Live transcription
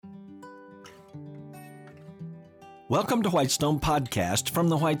Welcome to Whitestone Podcast from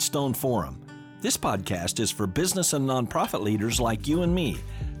the Whitestone Forum. This podcast is for business and nonprofit leaders like you and me,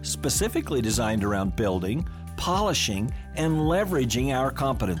 specifically designed around building, polishing, and leveraging our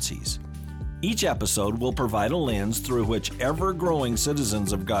competencies. Each episode will provide a lens through which ever-growing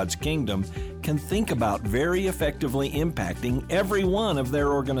citizens of God's kingdom can think about very effectively impacting every one of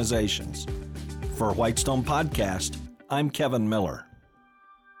their organizations. For Whitestone Podcast, I'm Kevin Miller.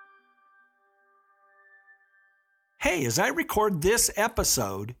 Hey, as I record this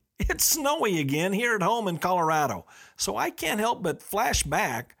episode, it's snowy again here at home in Colorado, so I can't help but flash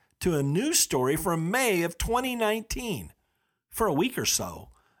back to a news story from May of 2019. For a week or so,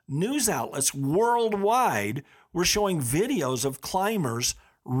 news outlets worldwide were showing videos of climbers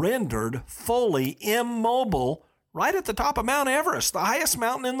rendered fully immobile right at the top of Mount Everest, the highest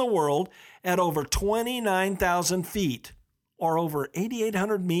mountain in the world, at over 29,000 feet, or over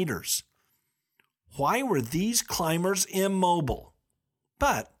 8,800 meters. Why were these climbers immobile?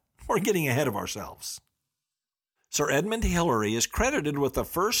 But we're getting ahead of ourselves. Sir Edmund Hillary is credited with the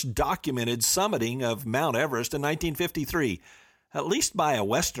first documented summiting of Mount Everest in 1953, at least by a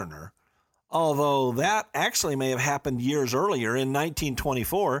Westerner, although that actually may have happened years earlier in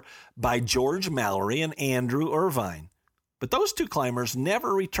 1924 by George Mallory and Andrew Irvine. But those two climbers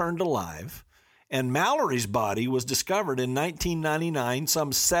never returned alive, and Mallory's body was discovered in 1999,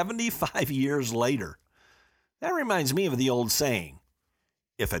 some 75 years later. That reminds me of the old saying,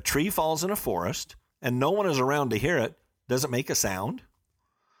 if a tree falls in a forest and no one is around to hear it, does it make a sound?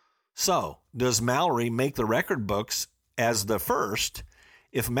 So, does Mallory make the record books as the first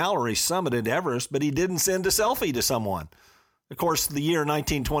if Mallory summited Everest but he didn't send a selfie to someone? Of course, the year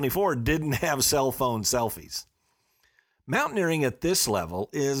 1924 didn't have cell phone selfies. Mountaineering at this level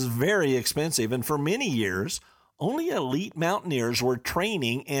is very expensive, and for many years, only elite mountaineers were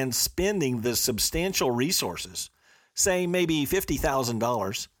training and spending the substantial resources, say maybe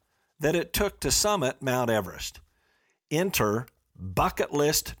 $50,000, that it took to summit Mount Everest. Enter bucket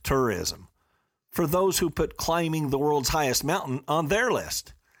list tourism for those who put climbing the world's highest mountain on their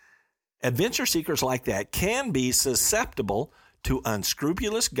list. Adventure seekers like that can be susceptible to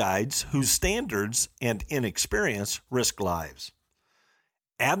unscrupulous guides whose standards and inexperience risk lives.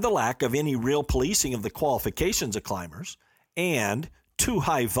 Add the lack of any real policing of the qualifications of climbers and too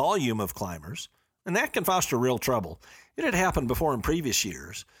high volume of climbers, and that can foster real trouble. It had happened before in previous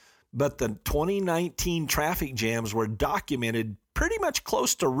years, but the 2019 traffic jams were documented pretty much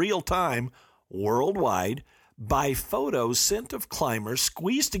close to real time worldwide by photos sent of climbers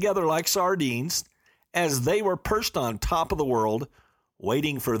squeezed together like sardines as they were perched on top of the world,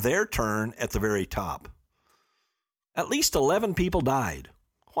 waiting for their turn at the very top. At least 11 people died.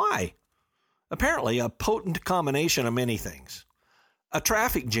 Why? Apparently a potent combination of many things. A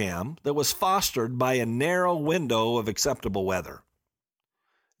traffic jam that was fostered by a narrow window of acceptable weather.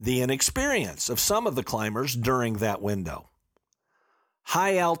 The inexperience of some of the climbers during that window.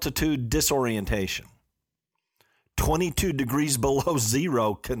 High altitude disorientation. 22 degrees below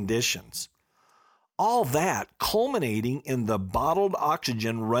zero conditions. All that culminating in the bottled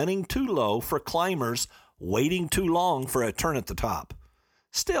oxygen running too low for climbers waiting too long for a turn at the top.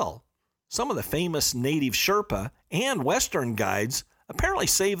 Still, some of the famous native Sherpa and Western guides apparently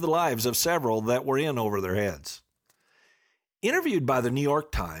saved the lives of several that were in over their heads. Interviewed by the New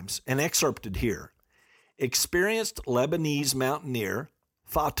York Times and excerpted here, experienced Lebanese mountaineer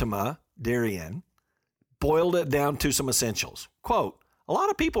Fatima Darian boiled it down to some essentials. Quote, a lot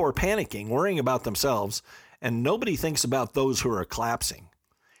of people are panicking, worrying about themselves, and nobody thinks about those who are collapsing.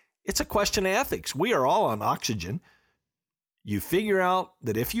 It's a question of ethics. We are all on oxygen. You figure out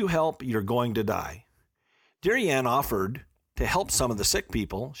that if you help, you're going to die. Darian offered to help some of the sick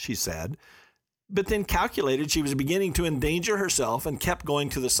people, she said, but then calculated she was beginning to endanger herself and kept going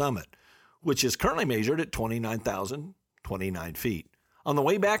to the summit, which is currently measured at 29,029 feet. On the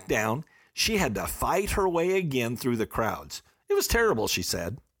way back down, she had to fight her way again through the crowds. It was terrible, she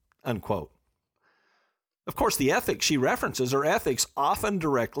said, unquote. Of course, the ethics she references are ethics often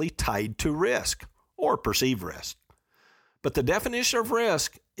directly tied to risk or perceived risk. But the definition of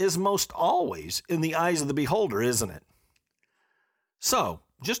risk is most always in the eyes of the beholder, isn't it? So,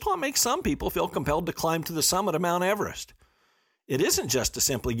 just what makes some people feel compelled to climb to the summit of Mount Everest? It isn't just to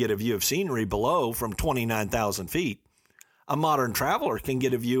simply get a view of scenery below from 29,000 feet. A modern traveler can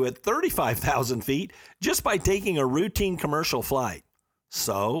get a view at 35,000 feet just by taking a routine commercial flight.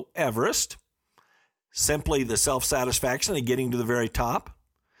 So, Everest, simply the self-satisfaction of getting to the very top,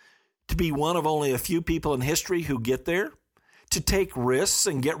 to be one of only a few people in history who get there, to take risks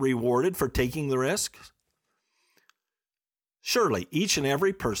and get rewarded for taking the risks. Surely, each and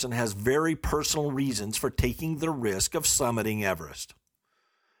every person has very personal reasons for taking the risk of summiting Everest.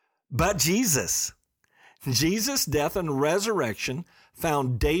 But Jesus' death and resurrection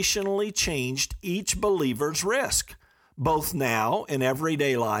foundationally changed each believer's risk, both now in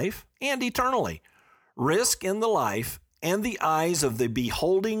everyday life and eternally. Risk in the life and the eyes of the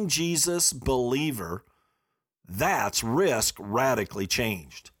beholding Jesus believer, that's risk radically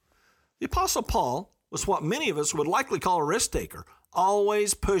changed. The Apostle Paul was what many of us would likely call a risk taker,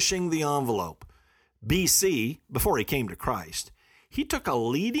 always pushing the envelope. BC, before he came to Christ, he took a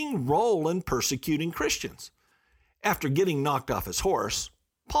leading role in persecuting Christians. After getting knocked off his horse,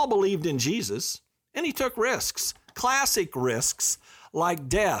 Paul believed in Jesus, and he took risks, classic risks like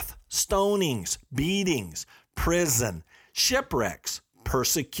death, stonings, beatings, prison, shipwrecks,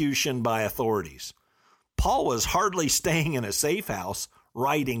 persecution by authorities. Paul was hardly staying in a safe house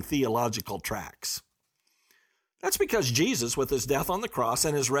writing theological tracts. That's because Jesus, with his death on the cross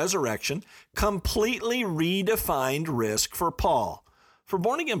and his resurrection, completely redefined risk for Paul. For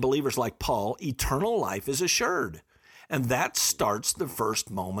born-again believers like Paul, eternal life is assured, and that starts the first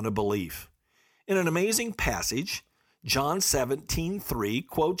moment of belief. In an amazing passage, John 17:3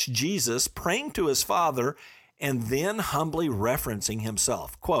 quotes Jesus praying to his Father and then humbly referencing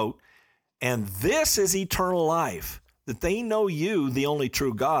himself. Quote, "And this is eternal life, that they know you, the only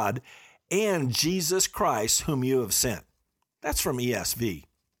true God, and Jesus Christ, whom you have sent." That's from ESV.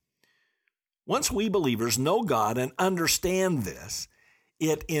 Once we believers know God and understand this,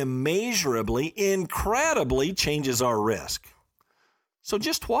 it immeasurably, incredibly changes our risk. So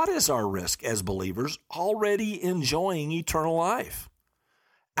just what is our risk as believers already enjoying eternal life?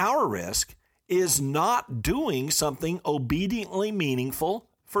 Our risk is not doing something obediently meaningful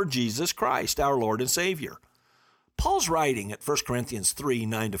for Jesus Christ, our Lord and Savior. Paul's writing at 1 Corinthians 3,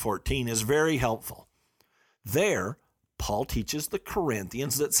 9-14 is very helpful. There, Paul teaches the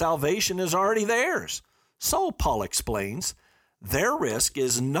Corinthians that salvation is already theirs. So, Paul explains, their risk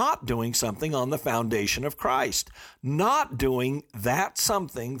is not doing something on the foundation of Christ, not doing that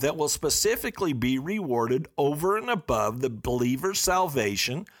something that will specifically be rewarded over and above the believer's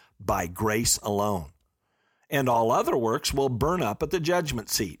salvation by grace alone. And all other works will burn up at the judgment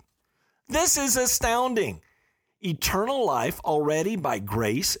seat. This is astounding. Eternal life already by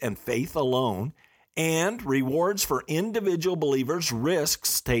grace and faith alone, and rewards for individual believers'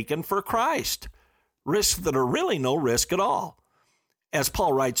 risks taken for Christ. Risks that are really no risk at all. As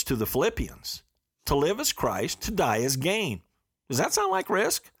Paul writes to the Philippians, to live as Christ, to die as gain. Does that sound like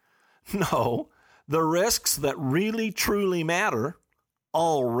risk? No, the risks that really truly matter,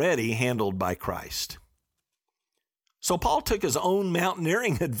 already handled by Christ. So Paul took his own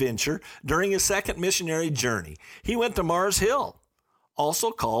mountaineering adventure during his second missionary journey. He went to Mars Hill,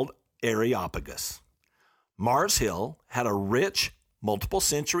 also called Areopagus. Mars Hill had a rich,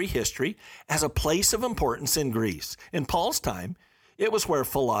 multiple-century history as a place of importance in Greece. In Paul's time, it was where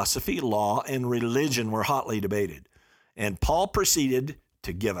philosophy, law, and religion were hotly debated. And Paul proceeded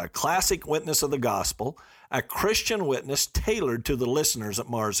to give a classic witness of the gospel, a Christian witness tailored to the listeners at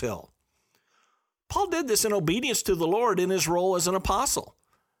Mars Hill. Paul did this in obedience to the Lord in his role as an apostle.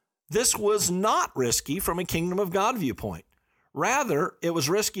 This was not risky from a kingdom of God viewpoint. Rather, it was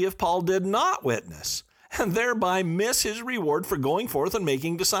risky if Paul did not witness and thereby miss his reward for going forth and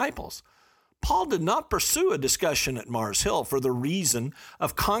making disciples. Paul did not pursue a discussion at Mars Hill for the reason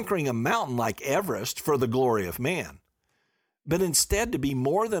of conquering a mountain like Everest for the glory of man, but instead to be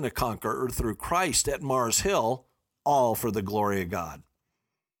more than a conqueror through Christ at Mars Hill, all for the glory of God.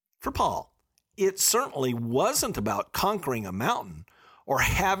 For Paul, it certainly wasn't about conquering a mountain or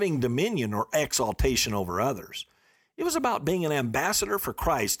having dominion or exaltation over others. It was about being an ambassador for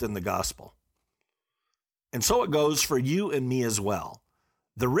Christ and the gospel. And so it goes for you and me as well.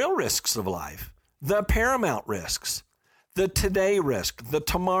 The real risks of life, the paramount risks, the today risk, the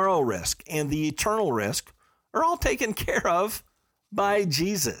tomorrow risk, and the eternal risk are all taken care of by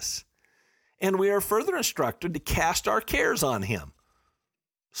Jesus. And we are further instructed to cast our cares on him.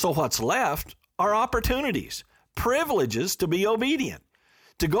 So what's left are opportunities, privileges to be obedient,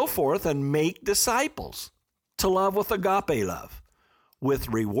 to go forth and make disciples, to love with agape love, with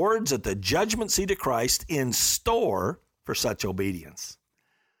rewards at the judgment seat of Christ in store for such obedience.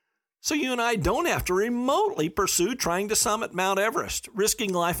 So you and I don't have to remotely pursue trying to summit Mount Everest,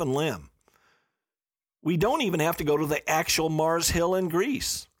 risking life and limb. We don't even have to go to the actual Mars Hill in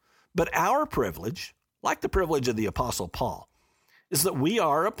Greece. But our privilege, like the privilege of the Apostle Paul, is that we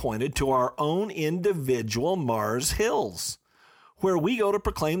are appointed to our own individual Mars Hills, where we go to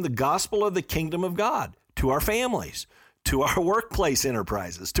proclaim the gospel of the kingdom of God to our families, to our workplace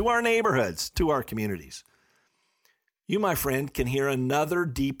enterprises, to our neighborhoods, to our communities. You, my friend, can hear another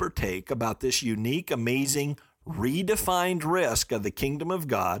deeper take about this unique, amazing, redefined risk of the kingdom of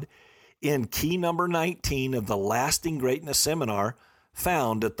God in key number 19 of the Lasting Greatness Seminar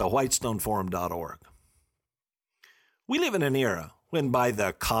found at thewhitestoneforum.org. We live in an era when, by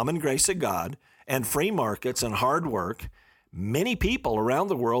the common grace of God and free markets and hard work, many people around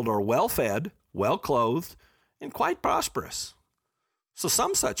the world are well-fed, well-clothed, and quite prosperous. So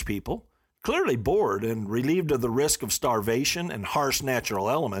some such people, clearly bored and relieved of the risk of starvation and harsh natural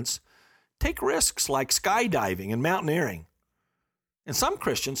elements, take risks like skydiving and mountaineering. And some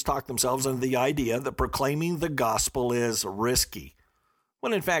Christians talk themselves into the idea that proclaiming the gospel is risky,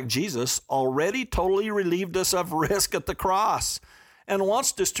 when in fact Jesus already totally relieved us of risk at the cross and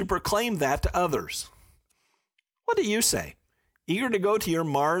wants us to proclaim that to others. What do you say? Eager to go to your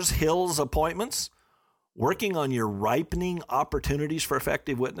Mars Hills appointments? Working on your ripening opportunities for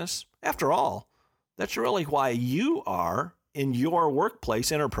effective witness? After all, that's really why you are in your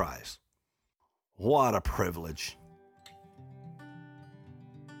workplace enterprise. What a privilege.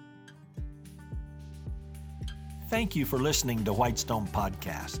 Thank you for listening to Whitestone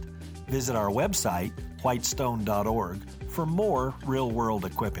Podcast. Visit our website, whitestone.org, for more real-world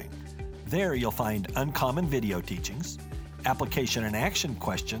equipping. There you'll find uncommon video teachings, application and action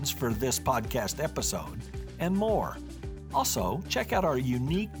questions for this podcast episode, and more. Also, check out our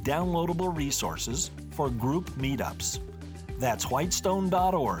unique downloadable resources for group meetups. That's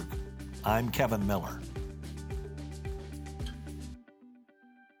whitestone.org. I'm Kevin Miller.